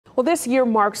Well, this year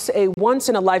marks a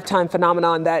once-in-a-lifetime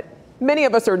phenomenon that many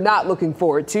of us are not looking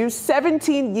forward to.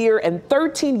 17-year and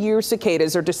 13-year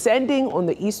cicadas are descending on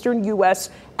the eastern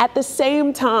U.S. at the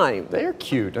same time. They're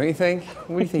cute, don't you think?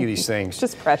 What do you think of these things?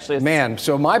 Just precious. Man,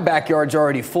 so my backyard's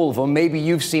already full of them. Maybe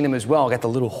you've seen them as well. Got the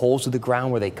little holes in the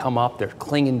ground where they come up. They're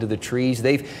clinging to the trees.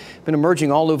 They've been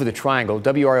emerging all over the triangle.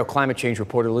 WRAL climate change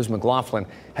reporter Liz McLaughlin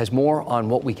has more on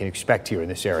what we can expect here in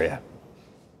this area.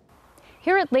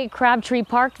 Here at Lake Crabtree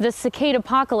Park, the cicada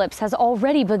apocalypse has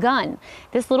already begun.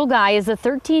 This little guy is a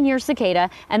 13-year cicada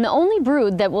and the only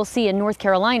brood that we'll see in North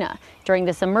Carolina. During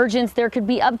this emergence, there could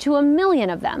be up to 1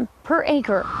 million of them per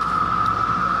acre.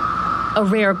 A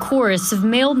rare chorus of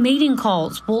male mating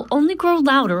calls will only grow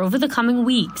louder over the coming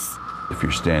weeks. If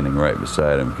you're standing right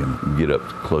beside them, can get up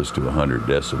close to 100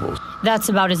 decibels. That's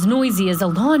about as noisy as a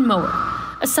lawnmower.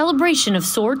 A celebration of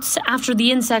sorts after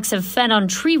the insects have fed on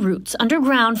tree roots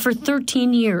underground for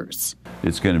 13 years.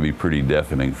 It's going to be pretty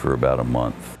deafening for about a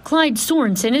month. Clyde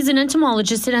Sorensen is an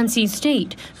entomologist at NC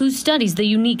State who studies the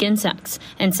unique insects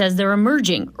and says they're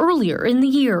emerging earlier in the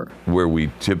year. Where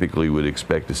we typically would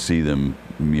expect to see them,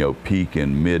 peak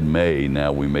in mid-May,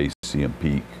 now we may see them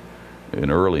peak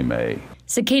in early May.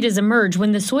 Cicadas emerge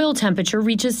when the soil temperature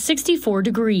reaches 64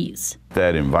 degrees. If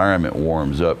that environment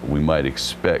warms up, we might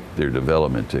expect their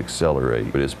development to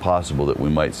accelerate. But it's possible that we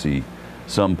might see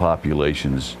some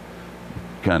populations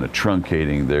kind of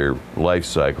truncating their life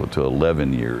cycle to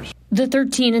 11 years. The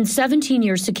 13 and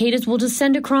 17-year cicadas will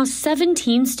descend across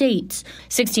 17 states.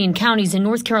 16 counties in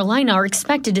North Carolina are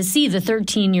expected to see the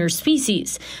 13-year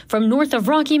species, from north of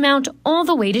Rocky Mount all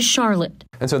the way to Charlotte.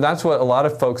 And so that's what a lot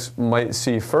of folks might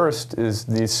see first, is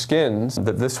these skins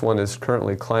that this one is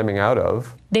currently climbing out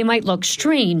of. They might look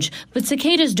strange, but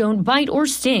cicadas don't bite or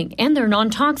sting, and they're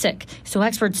non-toxic. So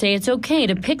experts say it's okay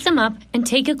to pick them up and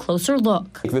take a closer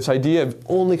look. This idea of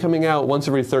only coming out once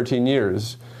every 13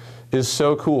 years is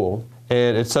so cool,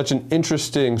 and it's such an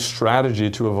interesting strategy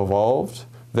to have evolved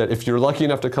that if you're lucky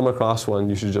enough to come across one,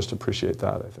 you should just appreciate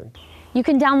that, I think. You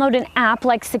can download an app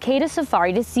like Cicada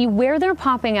Safari to see where they're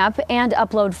popping up and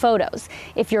upload photos.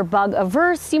 If you're bug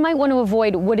averse, you might want to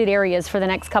avoid wooded areas for the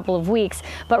next couple of weeks.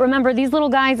 But remember, these little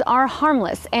guys are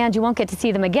harmless, and you won't get to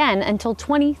see them again until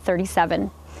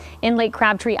 2037. In Lake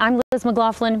Crabtree, I'm Liz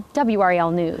McLaughlin,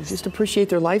 WRAL News. Just appreciate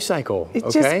their life cycle.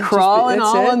 It's just crawling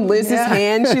all in Liz's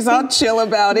hand. She's all chill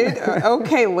about it.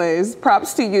 Okay, Liz,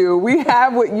 props to you. We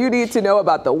have what you need to know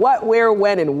about the what, where,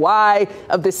 when, and why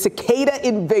of the cicada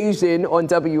invasion on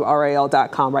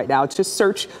WRAL.com right now. Just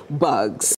search bugs.